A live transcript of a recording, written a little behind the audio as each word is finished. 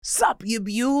Sup, you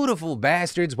beautiful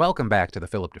bastards. Welcome back to the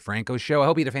Philip DeFranco Show. I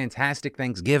hope you had a fantastic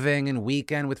Thanksgiving and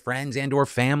weekend with friends and or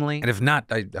family. And if not,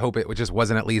 I hope it just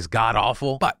wasn't at least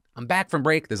god-awful. But I'm back from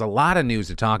break. There's a lot of news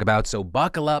to talk about, so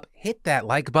buckle up, hit that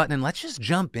like button, and let's just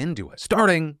jump into it.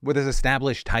 Starting with this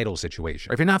established title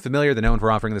situation. If you're not familiar, they're known for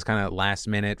offering this kind of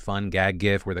last-minute fun gag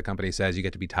gift where the company says you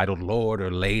get to be titled Lord or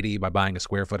Lady by buying a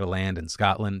square foot of land in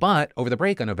Scotland. But over the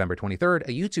break on November 23rd,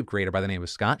 a YouTube creator by the name of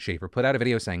Scott Shapiro put out a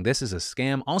video saying this is a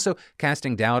scam, also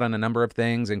casting doubt on a number of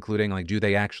things, including do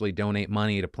they actually donate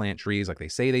money to plant trees like they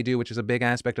say they do, which is a big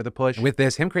aspect of the push. And with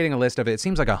this, him creating a list of it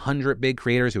seems like 100 big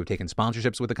creators who have taken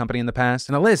sponsorships with the company in the past.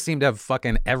 And the list seemed to have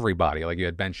fucking everybody. You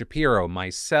had Ben Shapiro,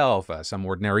 myself, Some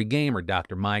Ordinary Gamer,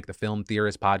 Dr. Mike, the Film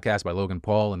Theorist podcast by Logan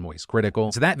Paul, and Moist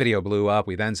Critical. So that video blew up.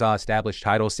 We then saw established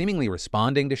titles seemingly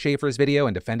responding to Schaefer's video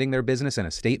and defending their business in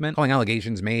a statement, calling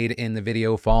allegations made in the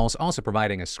video false, also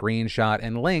providing a screenshot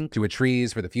and link to a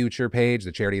Trees for the Future page,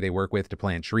 the charity they work with to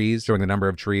plant trees, showing the number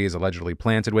of trees allegedly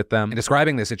planted with them, and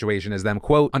describing the situation as them,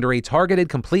 quote, under a targeted,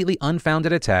 completely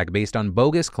unfounded attack based on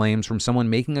bogus claims from someone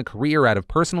making a career out of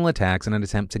personal attacks in an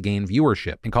attempt to gain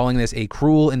viewership, and calling this a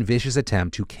cruel and vicious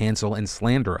attempt to cancel and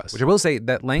slander us. Which I will say,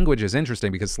 that language is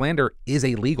interesting because slander is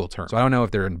a legal term. So I don't know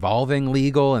if they're involving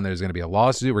legal and there's going to be a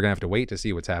lawsuit. We're going to have to wait to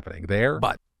see what's happening there.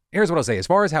 But here's what I'll say. As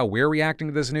far as how we're reacting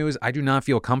to this news, I do not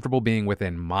feel comfortable being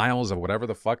within miles of whatever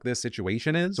the fuck this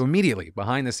situation is. So immediately,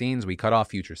 behind the scenes, we cut off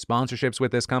future sponsorships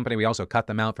with this company. We also cut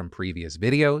them out from previous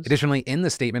videos. Additionally, in the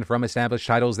statement from established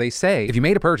titles, they say, if you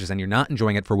made a purchase and you're not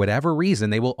enjoying it for whatever reason,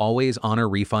 they will always honor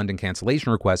refund and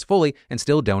cancellation requests fully and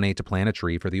still donate to plant a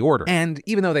tree for the order. And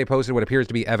even though they posted what appears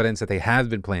to be evidence that they have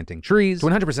been planting trees, to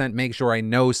 100% make sure I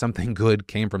know something good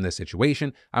came from this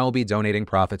situation, I will be donating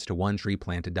profits to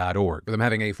OneTreePlanted.org, with them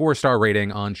having a 4-star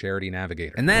rating on Charity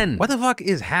Navigator. And then, what the fuck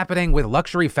is happening with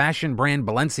luxury fashion brand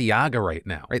Balenciaga right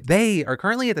now? They are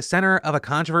currently at the center of a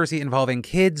controversy involving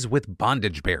kids with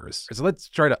bondage bears. So let's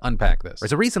try to unpack this.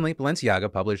 So recently,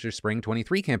 Balenciaga published their Spring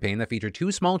 23 campaign that featured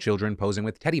 2 small children posing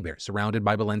with teddy bears surrounded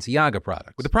by Balenciaga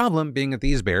products. With the problem being that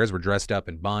these bears were dressed up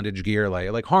in bondage gear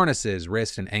like harnesses,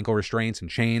 wrist and ankle restraints,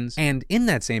 and chains. And in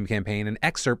that same campaign, an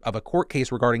excerpt of a court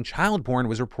case regarding child porn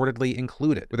was reportedly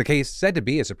included, with the case said to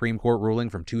be a Supreme Court ruling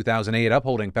from 2008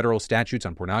 upholding federal statutes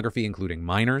on pornography, including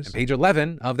minors. And page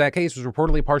 11 of that case was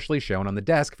reportedly partially shown on the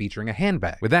desk featuring a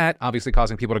handbag. With that, obviously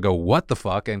causing people to go, what the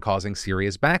fuck, and causing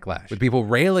serious backlash, with people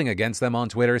railing against them on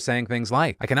Twitter saying things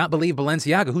like, I cannot believe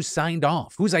Balenciaga, who signed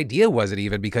off? Whose idea was it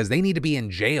even? Because they need to be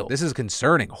in jail. This is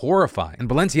concerning, horrifying. And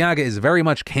Balenciaga is very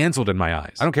much canceled in my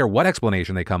eyes. I don't care what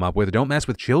explanation they come up with, don't mess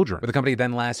with children. With the company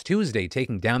then last Tuesday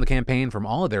taking down the campaign from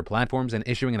all of their platforms and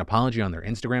issuing an apology on their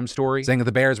Instagram story, saying that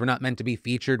the bears were not meant to be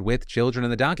featured with children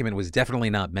and the document was definitely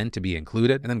not meant to be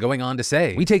included, and then going on to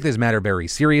say, we take this matter very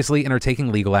seriously and are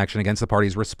taking legal action against the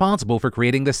parties responsible for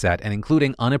creating the set and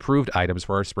including unapproved items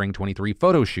for our Spring 23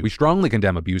 photo shoot. We strongly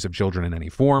condemn abuse of children in any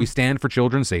form. We stand for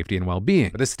children's safety and well-being.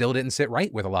 But this still didn't sit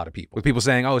right with a lot of people, with people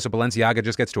saying, oh, so Balenciaga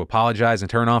just gets to apologize and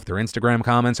turn off their Instagram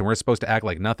comments and we're supposed to act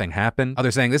like nothing happened.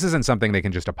 Others saying this isn't something they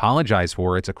can just apologize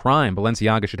for. It's a crime.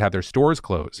 Balenciaga should have their stores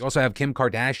closed. You also have Kim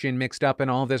Kardashian mixed up in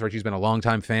all of this, right? She's been a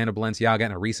longtime fan of Balenciaga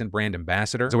and a recent brand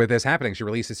ambassador. So with this happening, she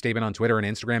released a statement on Twitter and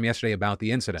Instagram yesterday about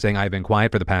the incident, saying, I've been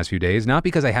quiet for the past few days, not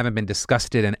because I haven't been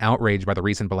disgusted and outraged by the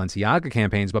recent Balenciaga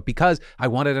campaigns, but because I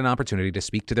wanted an opportunity to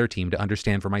speak to their team to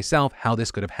understand for myself how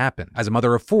this could have happened. As a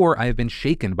mother of 4, I have been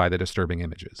shaken by the disturbing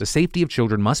images. The safety of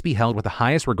children must be held with the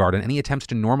highest regard, and any attempts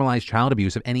to normalize child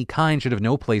abuse of any kind should have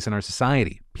no place in our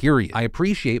society. Period. I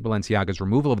appreciate Balenciaga's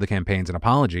removal of the campaigns and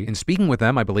apology. In speaking with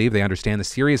them, I believe they understand the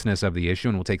seriousness of the issue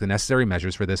and will take the necessary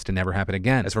measures for this to never happen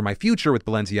again. As for my future with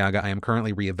Balenciaga, I am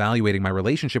currently reevaluating my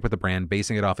relationship with the brand,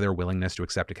 basing it off of their willingness to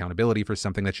accept accountability for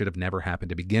something that should have never happened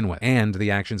to begin with, and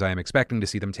the actions I am expecting to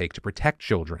see them take to protect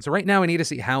children. So right now, I need to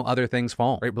see how other things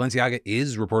fall. Right? Balenciaga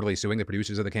is reportedly suing the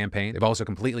producers of the campaign. They've also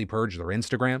completely purged their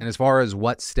Instagram. And as far as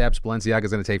what steps Balenciaga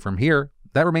is going to take from here,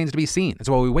 that remains to be seen. And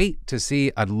so while we wait to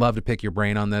see, I'd love to pick your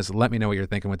brain on this. Let me know what you're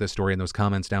thinking with this story in those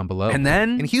comments down below. And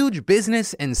then, in huge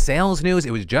business and sales news,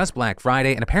 it was just Black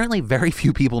Friday, and apparently very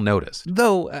few people noticed.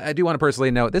 Though, I do want to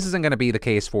personally note, this isn't going to be the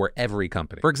case for every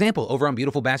company. For example, over on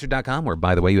BeautifulBastard.com, where,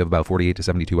 by the way, you have about 48 to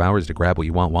 72 hours to grab what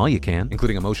you want while you can,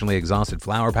 including emotionally exhausted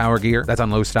flower power gear. That's on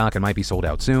low stock and might be sold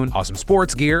out soon. Awesome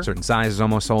sports gear. Certain sizes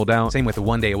almost sold out. Same with the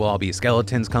one day it will all be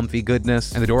skeletons, comfy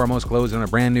goodness. And the door almost closed on a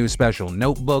brand new special.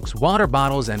 Notebooks, water bottles,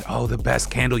 bottles, and oh, the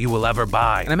best candle you will ever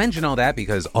buy. And I mention all that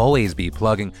because always be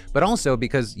plugging, but also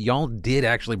because y'all did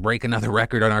actually break another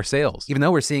record on our sales. Even though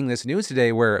we're seeing this news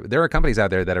today where there are companies out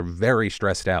there that are very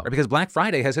stressed out, right? Because Black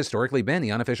Friday has historically been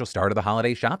the unofficial start of the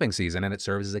holiday shopping season, and it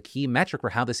serves as a key metric for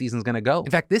how the season's gonna go.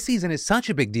 In fact, this season is such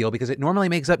a big deal because it normally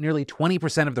makes up nearly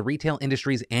 20% of the retail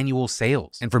industry's annual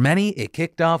sales. And for many, it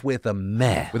kicked off with a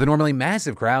meh. With the normally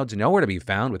massive crowds nowhere to be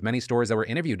found, with many stores that were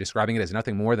interviewed describing it as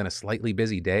nothing more than a slightly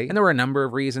busy day. And there were a number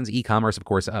of reasons, e-commerce, of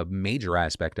course, a major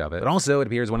aspect of it. But also, it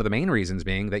appears one of the main reasons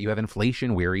being that you have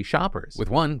inflation-weary shoppers. With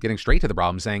one getting straight to the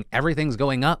problem saying everything's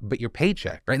going up but your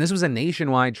paycheck, right? And this was a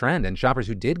nationwide trend, and shoppers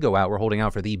who did go out were holding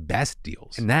out for the best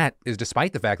deals. And that is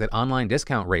despite the fact that online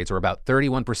discount rates were about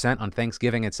 31% on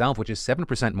Thanksgiving itself, which is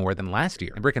 7% more than last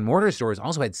year. And brick and mortar stores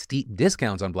also had steep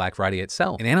discounts on Black Friday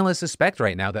itself. And analysts suspect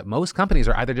right now that most companies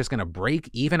are either just going to break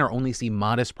even or only see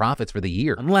modest profits for the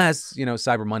year, unless,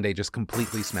 Cyber Monday just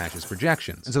completely smashes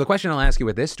projections. And so the question I'll ask you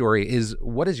with this story is,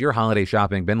 what has your holiday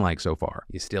shopping been like so far?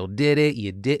 You still did it,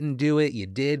 you didn't do it, you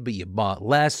did, but you bought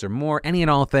less or more, any and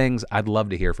all things. I'd love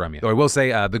to hear from you. Though I will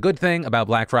say, the good thing about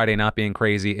Black Friday not being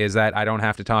crazy is that I don't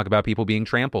have to talk about people being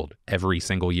trampled every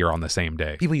single year on the same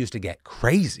day. People used to get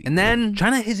crazy. And then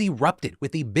China has erupted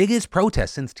with the biggest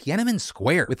protest since Tiananmen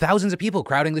Square, with thousands of people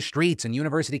crowding the streets and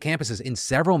university campuses in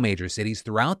several major cities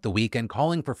throughout the weekend,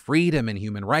 calling for freedom and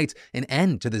human rights, an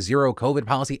end to the zero COVID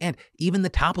policy, and even the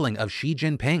toppling of Xi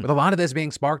Jinping. With a lot of this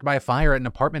being sparked by a fire at an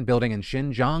apartment building in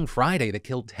Xinjiang Friday that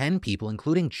killed 10 people,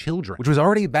 including children, which was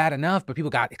already bad enough, but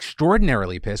people got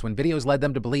extraordinarily pissed when videos led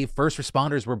them to believe first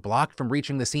responders were blocked from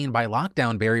reaching the scene by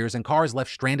lockdown barriers and cars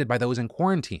left stranded by those in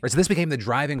quarantine. Right, so this became the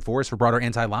driving force for broader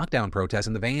anti-lockdown protests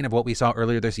in the vein of what we saw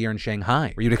earlier this year in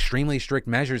Shanghai, where you had extremely strict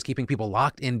measures keeping people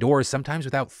locked indoors, sometimes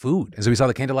without food. And so we saw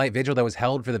the candlelight vigil that was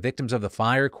held for the victims of the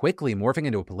fire quickly morphing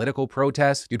into a political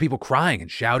protest. You had people crying and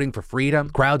shouting for freedom,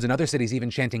 crowds in other cities even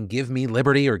chanting, "Give me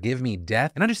liberty" or "Give me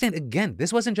death." And understand, again,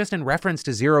 this wasn't just in reference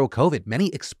to zero COVID. Many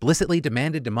explicitly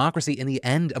demanded democracy and the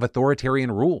end of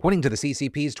authoritarian rule. According to the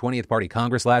CCP's 20th Party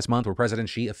Congress last month, where President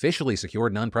Xi officially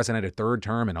secured an unprecedented third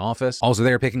term in office. Also,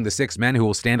 they are picking the 6 men who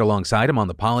will stand alongside him on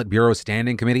the Politburo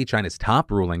Standing Committee, China's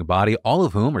top ruling body, all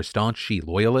of whom are staunch Xi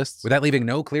loyalists, with that leaving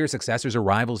no clear successors or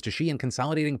rivals to Xi and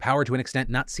consolidating power to an extent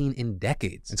not seen in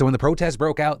decades. And so when the protests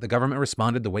broke out, the government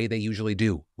responded the way they usually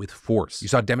do, with force. You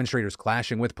saw demonstrators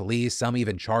clashing with police, some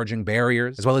even charging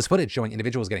barriers, as well as footage showing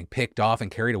individuals getting picked off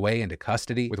and carried away into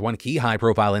custody, with one key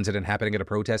high-profile incident happening at a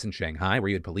protest in Shanghai where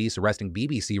you had police arresting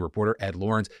BBC reporter Ed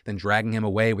Lawrence, then dragging him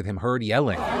away with him heard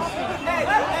yelling.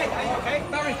 Hey,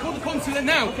 Barry, call the consulate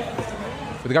now.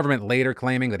 With the government later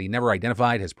claiming that he never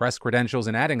identified his press credentials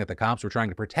and adding that the cops were trying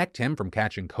to protect him from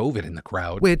catching COVID in the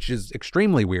crowd, which is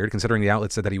extremely weird considering the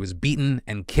outlet said that he was beaten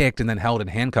and kicked and then held in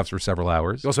handcuffs for several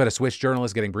hours. You also had a Swiss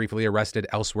journalist getting briefly arrested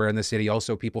elsewhere in the city,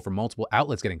 also people from multiple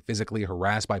outlets getting physically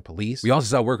harassed by police. We also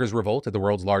saw workers revolt at the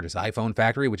world's largest iPhone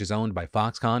factory, which is owned by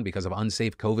Foxconn, because of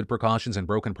unsafe COVID precautions and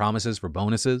broken promises for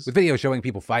bonuses, with videos showing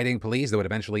people fighting police that would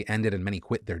eventually ended and many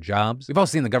quit their jobs. We've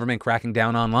also seen the government cracking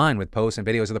down online with posts and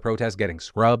videos of the protests getting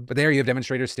scrubbed. But there you have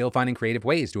demonstrators still finding creative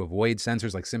ways to avoid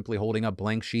censors, like simply holding up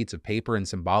blank sheets of paper in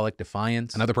symbolic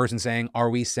defiance. Another person saying, "Are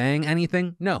we saying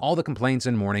anything? No, all the complaints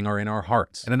and mourning are in our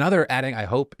hearts." And another adding, "I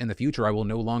hope in the future I will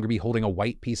no longer be holding a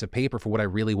white piece of paper for what I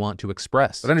really want to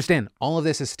express." But understand, all of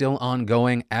this is still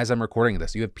ongoing as I'm recording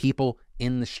this. You have people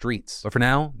in the streets. But for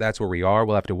now, that's where we are.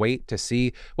 We'll have to wait to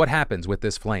see what happens with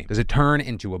this flame. Does it turn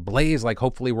into a blaze like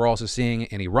hopefully we're also seeing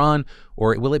in Iran,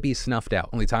 or will it be snuffed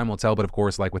out? Only time will tell, but of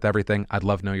course, like with everything, I'd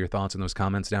love to know your thoughts in those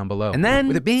comments down below. And then,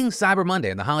 with it being Cyber Monday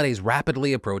and the holidays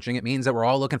rapidly approaching, it means that we're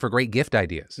all looking for great gift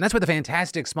ideas. And that's where the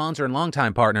fantastic sponsor and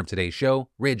longtime partner of today's show,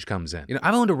 Ridge, comes in.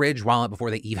 I've owned a Ridge wallet before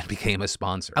they even became a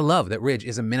sponsor. I love that Ridge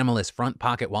is a minimalist front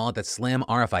pocket wallet that's slim,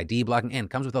 RFID blocking, and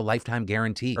comes with a lifetime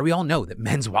guarantee. Or we all know that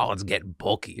men's wallets get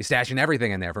bulky. You stash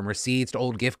everything in there, from receipts to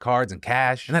old gift cards and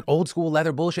cash. And that old school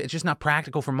leather bullshit, it's just not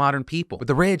practical for modern people. With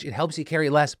the Ridge, it helps you carry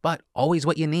less, but always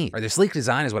what you need. Their sleek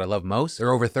design is what I love most. There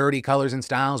are over 30 colors and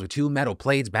styles with 2 metal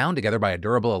plates bound together by a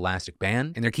durable elastic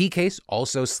band. And their key case,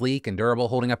 also sleek and durable,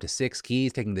 holding up to 6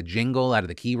 keys, taking the jingle out of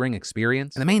the keyring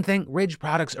experience. And the main thing, Ridge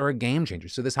products are a game changer.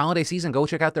 So this holiday season, go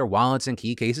check out their wallets and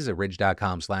key cases at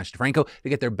ridge.com/DeFranco to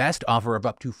get their best offer of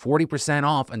up to 40%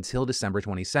 off until December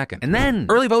 22nd. And then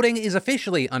early voting is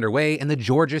officially underway in the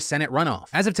Georgia Senate runoff.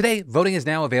 As of today, voting is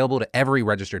now available to every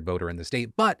registered voter in the state,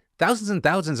 but thousands and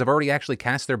thousands have already actually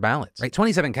cast their ballots, right?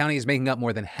 27 counties making up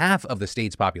more than half of the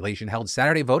state's population held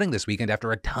Saturday voting this weekend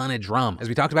after a ton of drama. As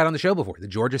we talked about on the show before, the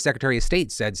Georgia Secretary of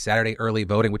State said Saturday early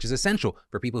voting, which is essential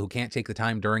for people who can't take the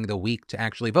time during the week to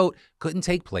actually vote, couldn't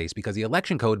take place because the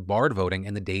election code barred voting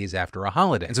in the days after a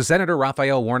holiday. And so Senator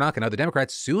Raphael Warnock and other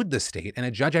Democrats sued the state, and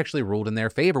a judge actually ruled in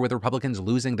their favor, with Republicans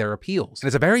losing their appeals. And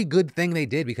it's a very good thing they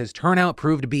did, because turnout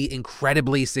proved to be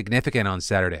incredibly significant on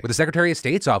Saturday, with the Secretary of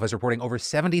State's office reporting over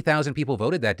 70,000 people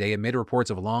voted that day amid reports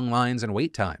of long lines and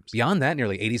wait times. Beyond that,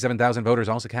 nearly 87,000 voters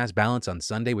also cast ballots on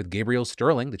Sunday, with Gabriel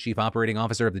Sterling, the chief operating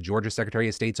officer of the Georgia Secretary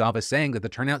of State's office, saying that the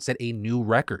turnout set a new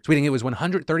record, tweeting it was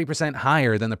 130%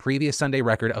 higher than the previous Sunday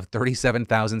record of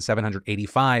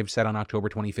 37,785 set on October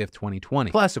 25th,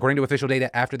 2020. Plus, according to official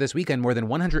data, after this weekend, more than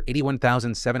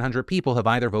 181,700 people have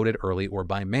either voted early or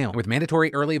by mail. And with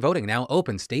mandatory early voting now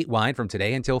open statewide from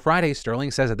today until Friday,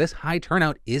 Sterling says that this high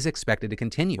turnout is expected to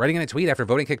continue. Writing in a tweet after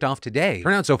voting kicked off today,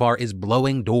 turnout so far is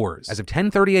blowing doors. As of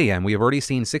 10:30 a.m., we have already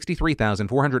seen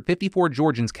 63,454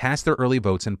 Georgians cast their early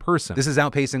votes in person. This is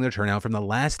outpacing the turnout from the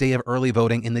last day of early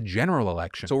voting in the general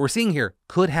election. So what we're seeing here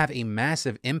could have a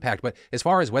massive impact, but as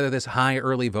far as whether this high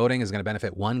early voting is going to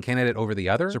benefit one candidate over the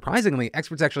other, surprisingly,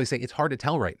 experts actually say it's hard to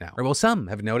tell right now. Or well, some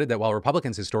have noted that while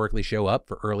Republicans historically show up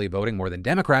for early voting more than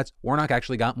Democrats, Warnock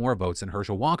actually got more votes than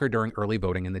Herschel Walker during early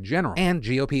voting in the general. And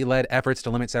GOP-led efforts to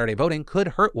limit Saturday voting could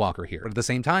hurt Walker here. But at the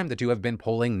same time, the two have been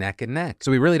polling neck and neck.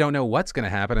 So we really don't know what's going to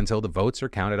happen until the votes are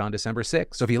counted on December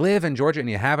 6th. So if you live in Georgia and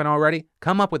you haven't already,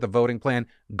 come up with a voting plan,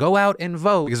 go out and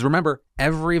vote. Because remember,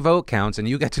 every vote counts, and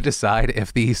you get to decide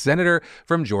if the senator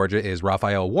from Georgia is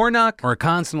Raphael Warnock or a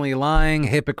constantly lying,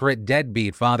 hypocrite,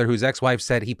 deadbeat father whose ex-wife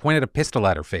said he pointed a pistol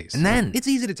at her face. And then it's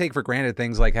easy to take for granted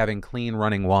things like having clean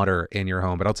running water in your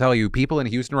home. But I'll tell you, people in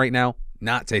Houston right now,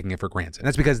 not taking it for granted. And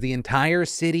that's because the entire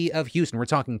city of Houston, we're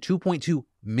talking 2.2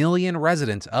 million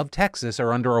residents of Texas,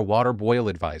 are under a water boil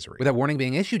advisory, with that warning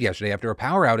being issued yesterday after a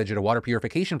power outage at a water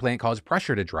purification plant caused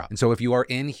pressure to drop. And so if you are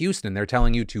in Houston, they're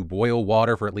telling you to boil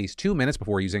water for at least 2 minutes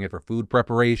before using it for food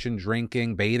preparation,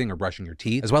 drinking, bathing, or brushing your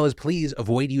teeth, as well as please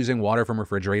avoid using water from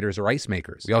refrigerators or ice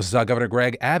makers. We also saw Governor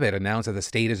Greg Abbott announce that the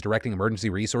state is directing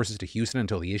emergency resources to Houston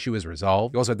until the issue is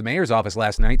resolved. We also had the mayor's office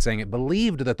last night saying it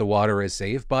believed that the water is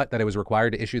safe, but that it was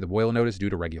required to issue the boil notice due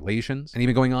to regulations, and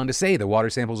even going on to say the water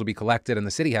samples will be collected and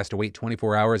the city has to wait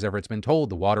 24 hours after it's been told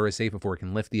the water is safe before it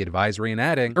can lift the advisory, and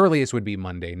adding earliest would be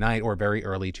Monday night or very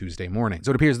early Tuesday morning.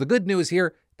 So it appears the good news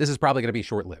here, this is probably going to be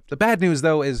short-lived. The bad news,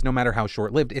 though, is no matter how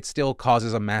short-lived, it still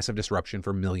causes a massive disruption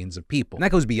for millions of people. And that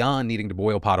goes beyond needing to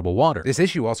boil potable water. This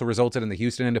issue also resulted in the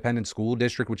Houston Independent School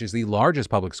District, which is the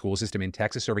largest public school system in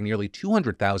Texas, serving nearly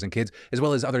 200,000 kids, as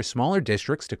well as other smaller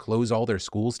districts, to close all their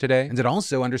schools today. And it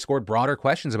also underscored broader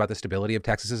questions about the stability of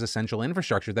Texas's essential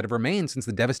infrastructure that have remained since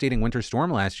the devastating winter storm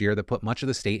last year that put much of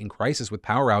the state in crisis with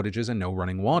power outages and no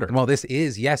running water. And while this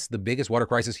is, yes, the biggest water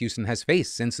crisis Houston has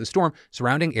faced since the storm,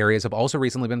 surrounding areas have also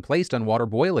recently been placed on water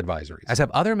boil advisories, as have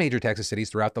other major Texas cities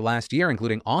throughout the last year,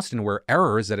 including Austin, where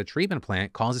errors at a treatment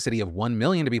plant caused a city of 1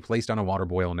 million to be placed on a water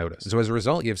boil notice. So as a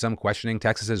result, you have some questioning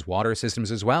Texas's water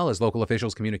systems, as well as local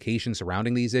officials' communication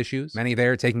surrounding these issues. Many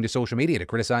there taking to social media to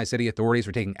criticize city authorities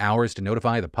for taking hours to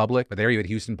notify the public. But there you had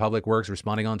Houston Public Works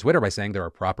responding on Twitter by saying there are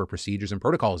proper procedures and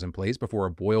protocols in place before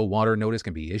a boil water notice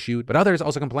can be issued. But others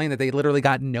also complained that they literally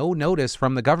got no notice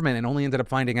from the government and only ended up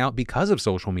finding out because of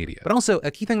social media. But also,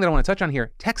 a key thing that I want to touch on here,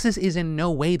 Texas is in no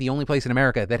way the only place in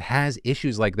America that has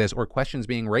issues like this or questions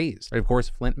being raised. But of course,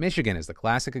 Flint, Michigan is the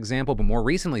classic example, but more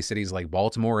recently, cities like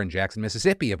Baltimore and Jackson,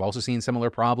 Mississippi have also seen similar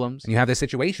problems. And you have this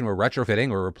situation where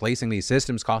retrofitting or replacing these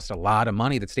systems costs a lot of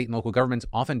money that state and local governments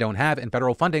often don't have, and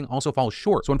federal funding also falls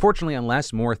short. So unfortunately,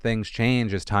 unless more things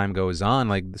change as time goes on,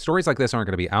 like, stories like this aren't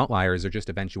going to be outliers, they're just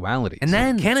eventualities. And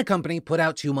then, can a company put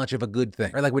out too much of a good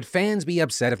thing? Or like, would fans be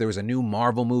upset if there was a new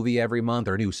Marvel movie every month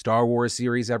or a new Star Wars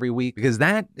series every week? Because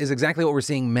that is exactly what we're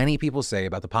seeing many people say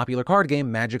about the popular card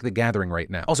game Magic the Gathering right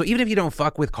now. Also, even if you don't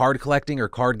fuck with card collecting or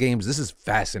card games, this is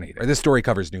fascinating. This story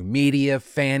covers new media,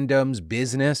 fandoms,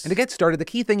 business. And to get started, the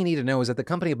key thing you need to know is that the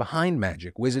company behind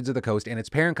Magic, Wizards of the Coast, and its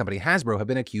parent company Hasbro have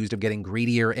been accused of getting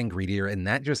greedier and greedier, and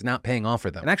that just not paying off for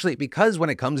them. And actually, because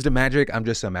when it comes to Magic, I'm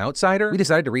just some outsider, we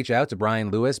decided to reach out to Brian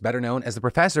Lewis, better known as the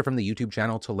professor from the YouTube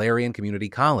channel Tolarian Community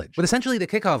College, with essentially the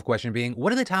kickoff question being,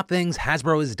 what are the top things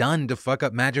Hasbro has done to fuck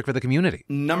up Magic for the community?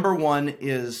 Number one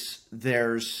is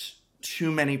there's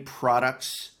too many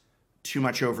products, too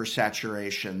much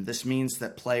oversaturation. This means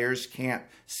that players can't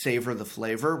savor the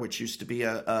flavor, which used to be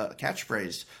a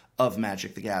catchphrase of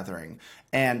Magic the Gathering,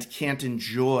 and can't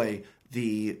enjoy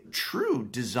the true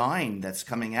design that's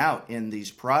coming out in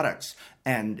these products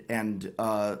and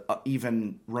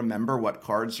even remember what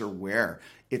cards are where.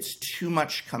 It's too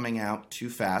much coming out too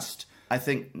fast. I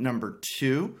think number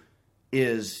 2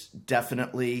 is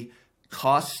definitely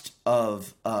cost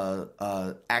of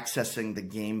accessing the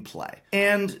gameplay.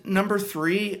 And number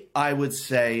 3, I would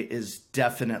say, is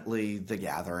definitely the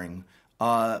gathering.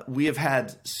 We have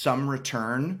had some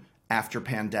return after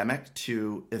pandemic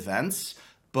to events,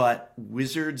 but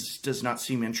Wizards does not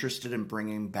seem interested in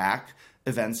bringing back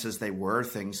events as they were,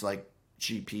 things like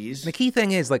GPs. The key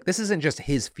thing is, like, this isn't just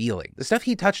his feeling. The stuff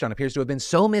he touched on appears to have been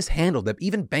so mishandled that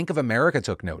even Bank of America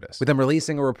took notice, with them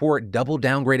releasing a report double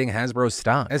downgrading Hasbro's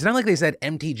stock. And it's not like they said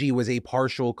MTG was a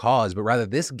partial cause, but rather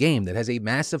this game that has a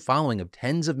massive following of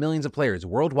tens of millions of players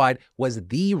worldwide was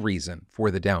the reason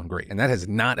for the downgrade. And that has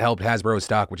not helped Hasbro's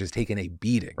stock, which has taken a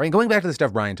beating. Right? And going back to the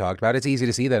stuff Brian talked about, it's easy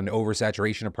to see that an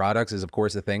oversaturation of products is, of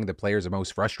course, the thing that players are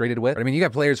most frustrated with. But I mean, you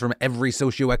got players from every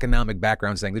socioeconomic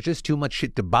background saying there's just too much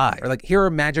shit to buy. Or like, here are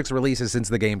Magic's releases since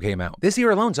the game came out. This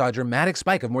year alone saw a dramatic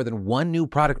spike of more than one new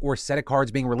product or set of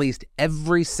cards being released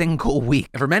every single week.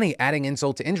 And for many, adding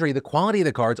insult to injury, the quality of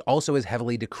the cards also is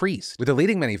heavily decreased, with it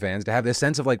leading many fans to have this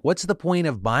sense of like, what's the point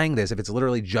of buying this if it's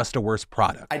literally just a worse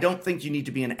product? I don't think you need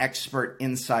to be an expert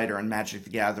insider on Magic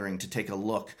the Gathering to take a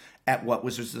look at what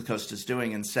Wizards of the Coast is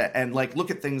doing and look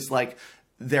at things like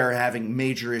they're having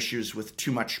major issues with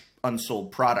too much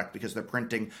unsold product because they're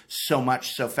printing so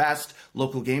much so fast.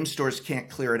 Local game stores can't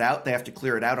clear it out. They have to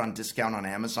clear it out on discount on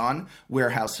Amazon.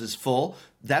 Warehouse is full.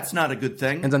 That's not a good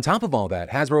thing. And on top of all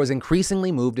that, Hasbro has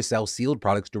increasingly moved to sell sealed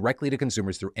products directly to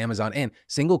consumers through Amazon and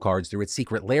single cards through its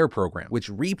Secret Lair program, which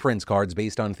reprints cards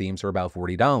based on themes for about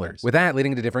 $40. With that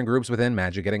leading to different groups within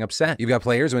Magic getting upset. You've got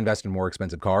players who invest in more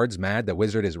expensive cards, mad that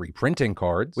Wizard is reprinting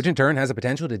cards, which in turn has the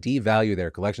potential to devalue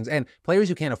their collections, and players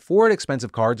who can't afford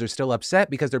expensive cards are still upset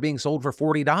because they're being sold for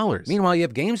 $40. Meanwhile, you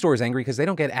have game stores angry because they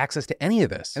don't get access to any of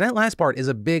this. And that last part is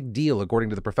a big deal, according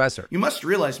to the professor. You must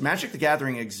realize Magic the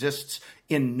Gathering exists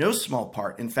in no small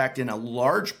part, in fact, in a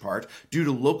large part, due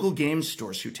to local game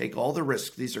stores who take all the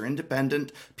risk. These are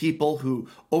independent people who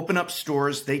open up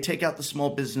stores, they take out the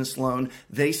small business loan,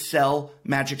 they sell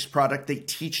Magic's product, they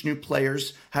teach new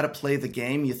players how to play the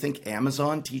game. You think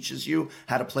Amazon teaches you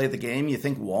how to play the game? You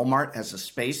think Walmart has a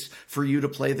space for you to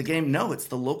play the game? No, it's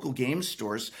the local game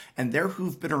stores, and they're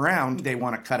who've been around. They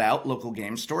want to cut out local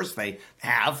game stores. They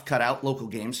have cut out local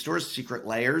game stores. Secret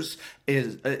Layers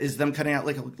is them cutting out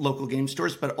like local game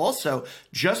stores, but also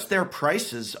just their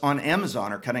prices on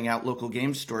Amazon are cutting out local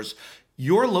game stores.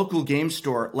 Your local game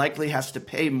store likely has to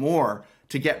pay more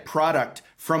to get product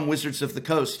from Wizards of the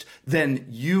Coast than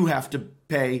you have to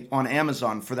pay on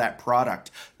Amazon for that product.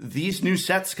 These new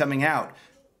sets coming out,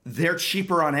 they're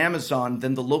cheaper on Amazon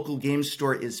than the local game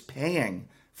store is paying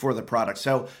for the product.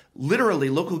 So literally,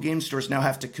 local game stores now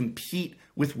have to compete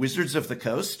with Wizards of the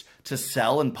Coast to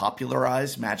sell and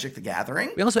popularize Magic the Gathering.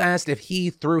 We also asked if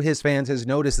he, through his fans, has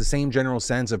noticed the same general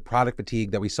sense of product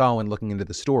fatigue that we saw when looking into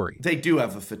the story. They do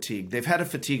have a fatigue. They've had a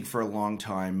fatigue for a long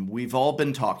time. We've all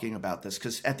been talking about this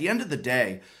because at the end of the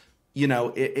day, you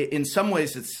know, in some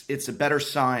ways, it's a better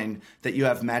sign that you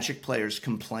have Magic players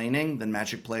complaining than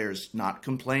Magic players not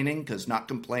complaining, because not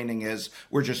complaining is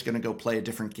we're just going to go play a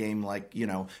different game like, you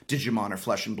know, Digimon or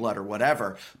Flesh and Blood or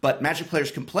whatever. But Magic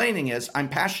players complaining is I'm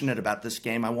passionate about this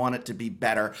game. I want it to be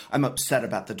better. I'm upset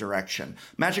about the direction.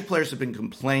 Magic players have been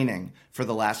complaining for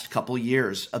the last couple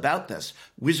years about this.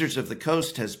 Wizards of the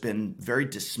Coast has been very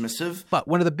dismissive. But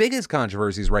one of the biggest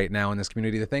controversies right now in this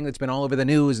community, the thing that's been all over the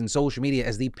news and social media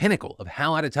as the pinnacle of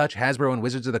how out of touch Hasbro and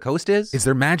Wizards of the Coast is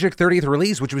their Magic 30th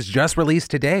release, which was just released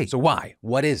today. So why?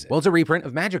 What is it? Well, it's a reprint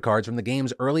of Magic cards from the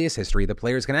game's earliest history that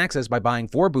players can access by buying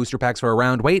 4 booster packs for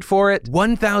around, wait for it,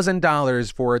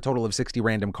 $1,000 for a total of 60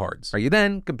 random cards. You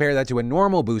then compare that to a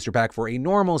normal booster pack for a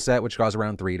normal set, which costs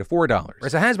around $3 to $4.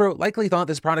 So Hasbro likely thought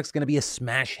this product's going to be a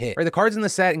smash hit. The cards in the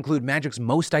set include Magic's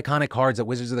most iconic cards that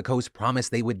Wizards of the Coast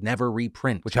promised they would never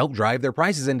reprint, which helped drive their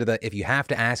prices into the if you have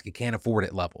to ask, you can't afford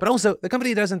it level. But also, the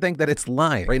company doesn't think that it's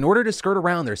lying. In order to skirt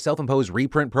around their self-imposed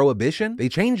reprint prohibition, they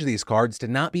changed these cards to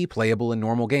not be playable in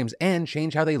normal games and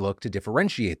change how they look to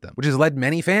differentiate them, which has led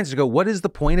many fans to go, what is the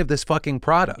point of this fucking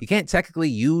product? You can't technically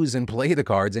use and play the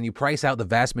cards, and you price out the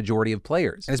vast majority of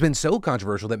players. And it's been so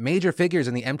controversial that major figures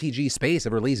in the MTG space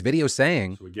have released videos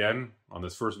saying, so again, on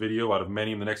this first video out of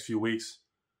many in the next few weeks,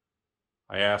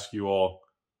 I ask you all,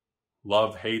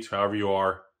 love, hate, however you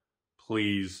are,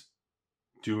 please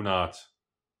do not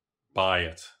buy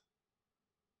it.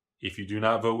 If you do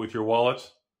not vote with your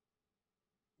wallet,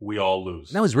 we all lose.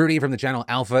 And that was Rudy from the channel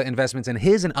Alpha Investments, and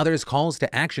his and others' calls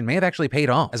to action may have actually paid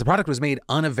off, as the product was made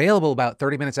unavailable about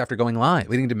 30 minutes after going live,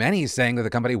 leading to many saying that the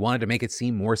company wanted to make it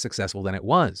seem more successful than it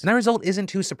was. And that result isn't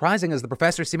too surprising, as the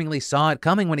professor seemingly saw it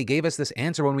coming when he gave us this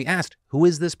answer when we asked, who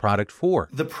is this product for?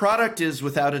 The product is,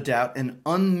 without a doubt, an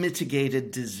unmitigated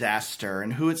disaster,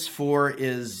 and who it's for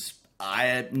is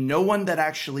no one that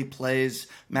actually plays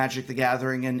Magic the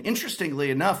Gathering, and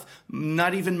interestingly enough,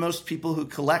 not even most people who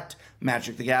collect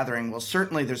Magic the Gathering. Well,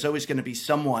 certainly there's always going to be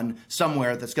someone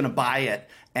somewhere that's going to buy it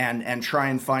and try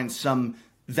and find some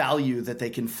value that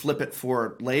they can flip it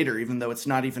for later, even though it's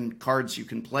not even cards you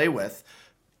can play with.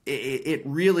 It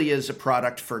really is a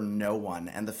product for no one.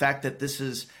 And the fact that this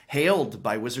is hailed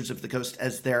by Wizards of the Coast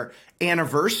as their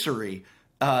anniversary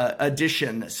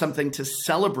edition, something to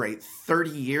celebrate 30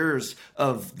 years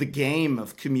of the game,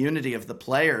 of community, of the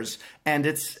players. And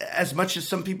it's as much as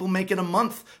some people make it a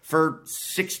month for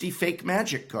 60 fake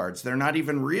Magic cards. They're not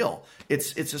even real.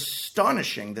 It's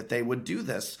astonishing that they would do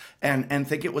this and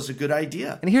think it was a good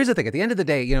idea. And here's the thing, at the end of the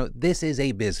day, this is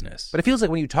a business. But it feels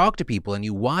like when you talk to people and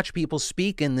you watch people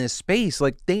speak in this space,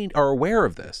 like they are aware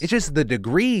of this. It's just the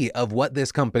degree of what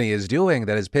this company is doing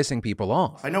that is pissing people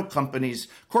off. I know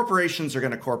corporations are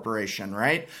going to corporation,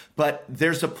 right? But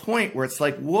there's a point where it's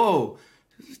like, whoa,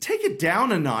 take it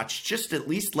down a notch. Just at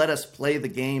least let us play the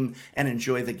game and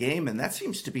enjoy the game. And that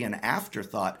seems to be an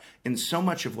afterthought in so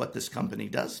much of what this company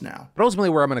does now. But ultimately,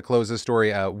 where I'm going to close this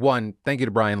story, one, thank you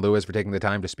to Brian Lewis for taking the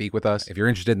time to speak with us. If you're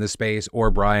interested in this space,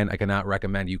 or Brian, I cannot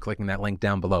recommend you clicking that link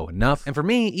down below enough. And for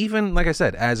me, even like I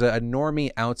said, as a normie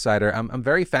outsider, I'm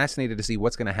very fascinated to see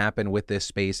what's going to happen with this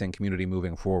space and community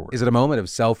moving forward. Is it a moment of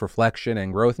self-reflection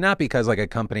and growth? Not because like a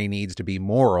company needs to be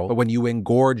moral, but when you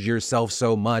engorge yourself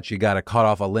so much, you got to cut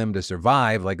off a limb to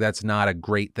survive. Like that's not a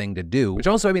great thing to do, which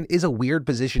also, is a weird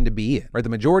position to be in, right? The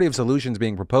majority of solutions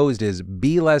being proposed is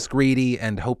be less greedy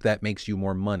and hope that makes you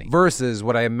more money, versus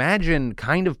what I imagine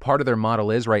kind of part of their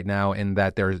model is right now, in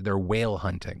that they're whale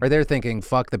hunting, right? They're thinking,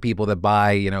 fuck the people that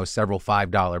buy, several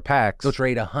 $5 packs. They'll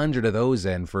trade 100 of those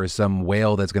in for some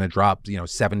whale that's going to drop,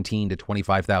 $17,000 to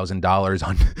 $25,000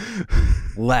 on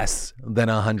less than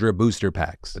 100 booster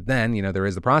packs. But then, there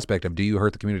is the prospect of, do you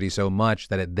hurt the community so much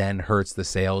that it then hurts the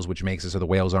sales, which makes it so the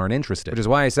whales aren't interested? Which is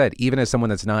why I said, even as someone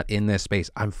that's not in this space,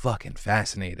 I'm fucking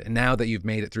fascinated. And now that you've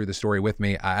made it through the story with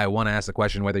me, I want to ask the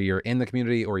question, whether you're in the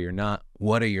community or you're not,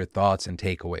 what are your thoughts and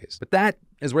takeaways? But that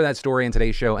is where that story in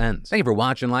today's show ends. Thank you for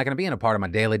watching, liking, and being a part of my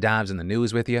daily dives in the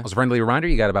news with you. As a friendly reminder,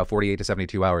 you got about 48 to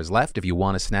 72 hours left if you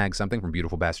want to snag something from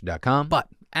beautifulbastard.com. But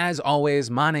as always,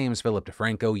 my name's Philip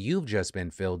DeFranco. You've just been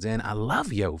filled in. I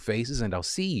love yo faces, and I'll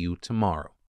see you tomorrow.